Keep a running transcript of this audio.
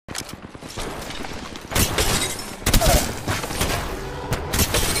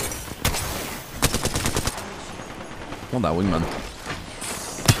Want that wingman.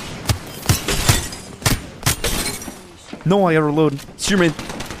 No, I gotta reload. Seer main.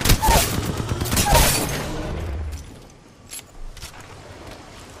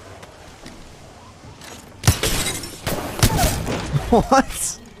 What?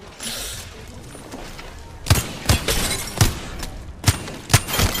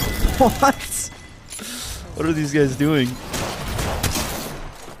 What? What are these guys doing?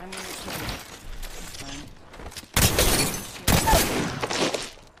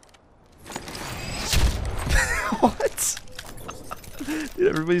 What? Dude,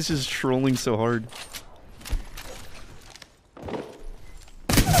 everybody's just trolling so hard.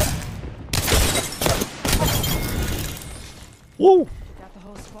 Whoa!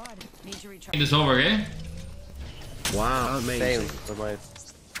 This over, okay? Wow, amazing. For my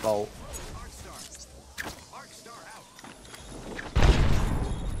fault.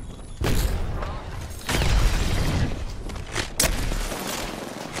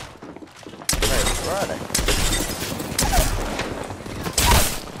 Where are they?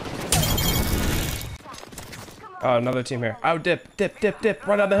 Oh, another team here. Oh, dip.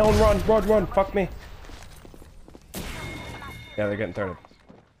 Run down the hill and run. Fuck me. Yeah, they're getting thirded.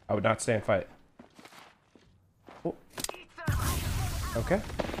 I would not stay and fight. Oh. Okay.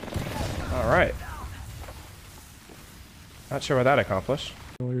 Alright. Not sure what that accomplished.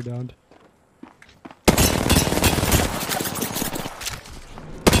 Oh, you're downed.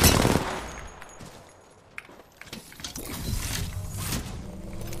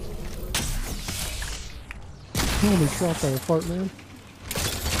 Holy shot by a fart, man.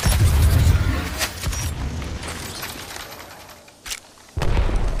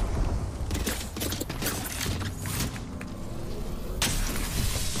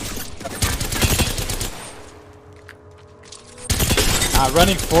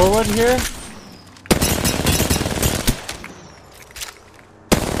 Running forward here.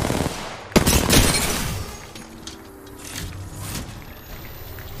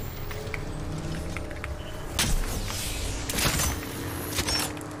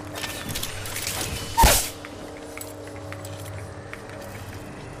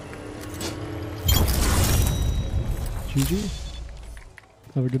 GG.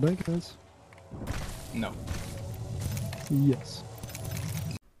 Have a good night, guys. No. Yes.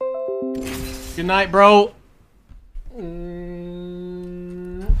 Good night, bro.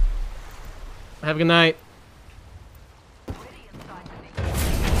 Have a good night.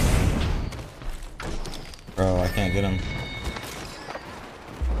 Bro, I can't get him.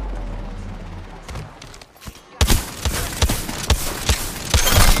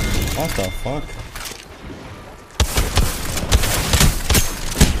 What the fuck?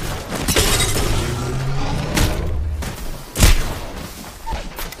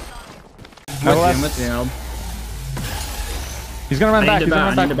 I'm with you. He's gonna run back. He's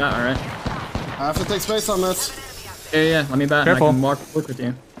gonna run back. Alright. I have to take space on this. Yeah, let me bat. Careful. I can work with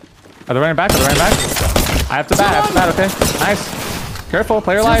you. Are they running back? I have to bat, okay. Nice. Careful,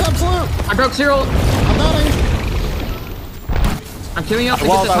 play your life. Absolute. I broke zero. I'm batting. I'm queuing up to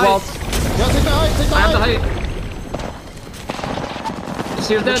Walls, get this height. Yeah, take the height. Take the I have the height. height.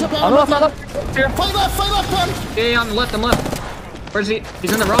 Seer's dead. Chip out, On the left, chip on the out. left. Here. Fight left, Pen. Yeah, on the left, Where's he?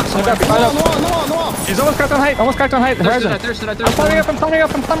 He's in the rocks somewhere. No wall. He's almost cracked on height. Horizon. Thirsted. I'm climbing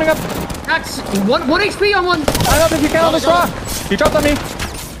up. That's one HP on one. I don't think you can on this rock. He dropped on me.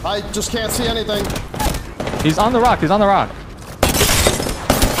 I just can't see anything. He's on the rock. I'm up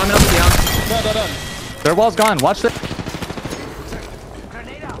with you. Dead. Their wall's gone. Watch this.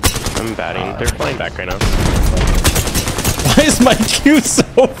 I'm batting. They're flying back right now. Why is my queue so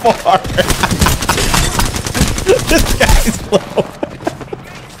far? This guy's low.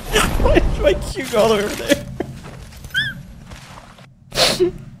 Why is my queue all over there?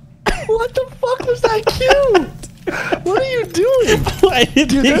 What the fuck was that cute? What are you doing? I didn't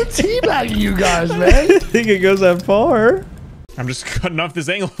Dude, they're think, teabagging you guys, I man. didn't think it goes that far. I'm just cutting off this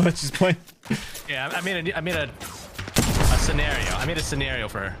angle. Let's just play. Yeah, I made a scenario. I made a scenario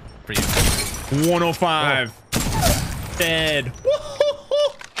for you. 105. Dead.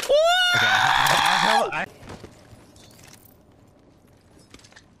 Okay,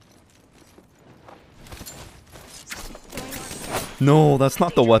 No, that's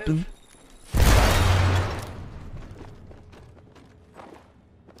not the weapon.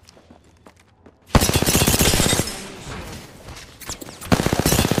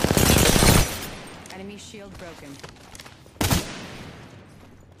 Enemy shield broken.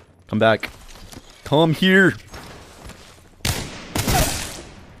 Come back. Come here.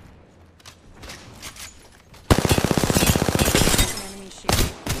 Enemy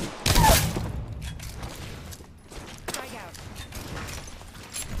shield.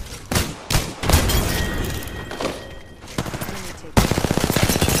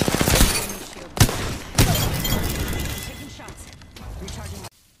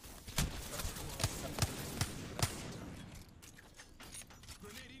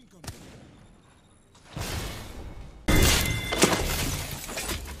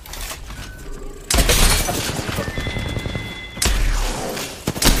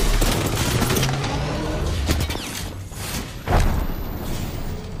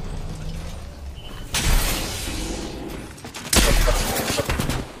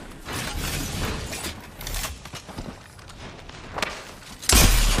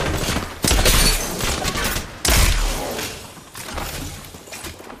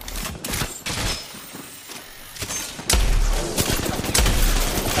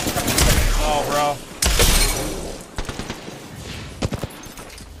 Oh, bro.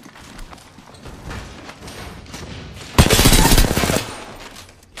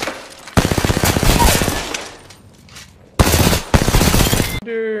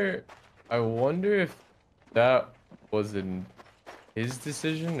 I wonder if that was his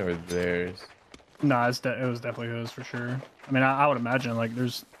decision or theirs. Nah, it was definitely his for sure. I mean, I would imagine like I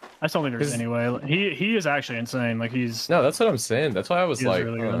just don't think there's any way. Like, he is actually insane. Like he's No, that's what I'm saying. That's why I was like,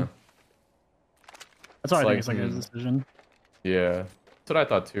 really good. That's why I think it's like his decision. Yeah, that's what I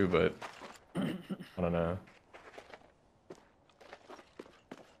thought too, but I don't know.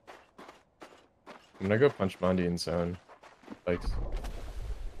 I'm gonna go punch Mondi in zone. Like,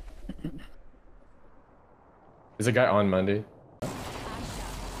 is a guy on Monday? A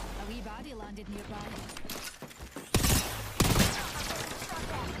wee body landed nearby.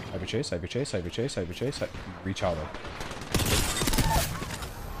 Cyber chase, cyber chase, cyber chase, cyber chase. Reach out.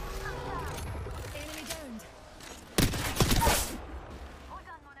 Enemy downed. Hold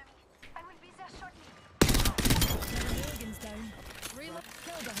on, mon ami. I will be there shortly. Hooligan's down. Reload.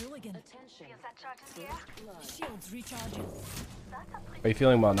 Killed a hooligan. Feels that charges here? Shields recharging. Are you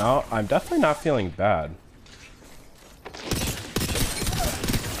feeling well now? I'm definitely not feeling bad.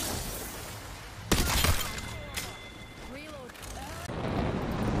 Reload.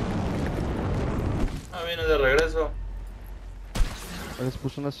 Viene de regreso. Les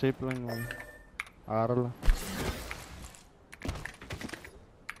puse una zipline, güey. Agárrala.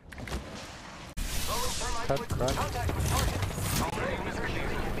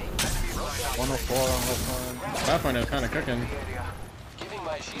 Pathfinder kind of cooking.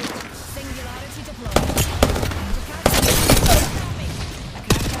 Singularity deployed.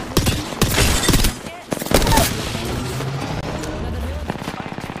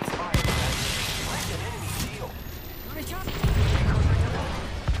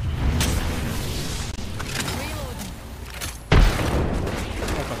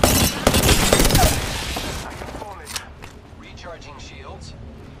 Recharging shields.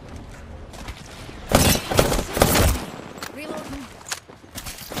 Reloading.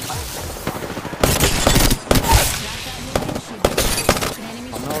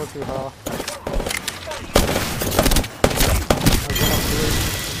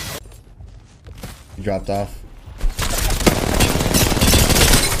 You dropped off.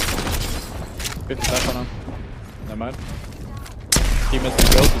 50 stuff on him. Never mind. He missed the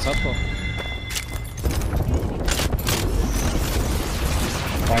kills, it's helpful.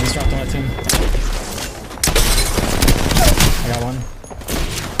 Oh, he's dropped on it too. I got one.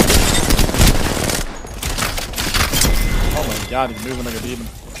 Oh my god, he's moving like a demon.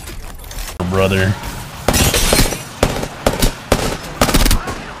 Brother.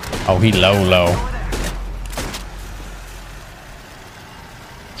 Oh, he low.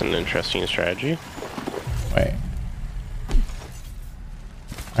 It's an interesting strategy. Wait.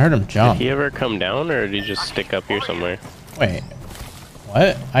 I heard him jump. Did he ever come down, or did he just stick up here somewhere? Wait.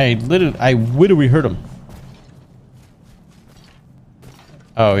 What? I literally heard him.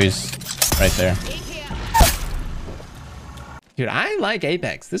 Oh, he's right there. Dude, I like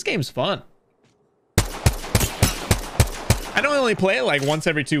Apex. This game's fun. I don't only play it like once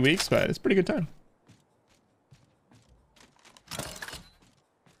every 2 weeks, but it's a pretty good time.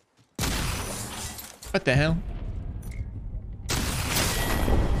 What the hell?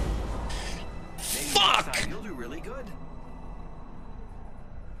 Fuck! You'll do really good.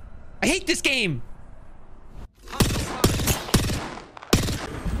 I hate this game!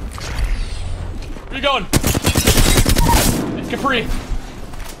 Where you going? It's Capri.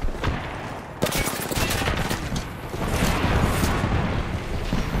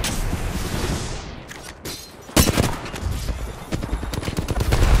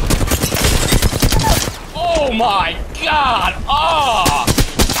 Oh my god! Oh!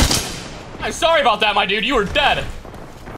 I'm sorry about that, my dude. You were dead.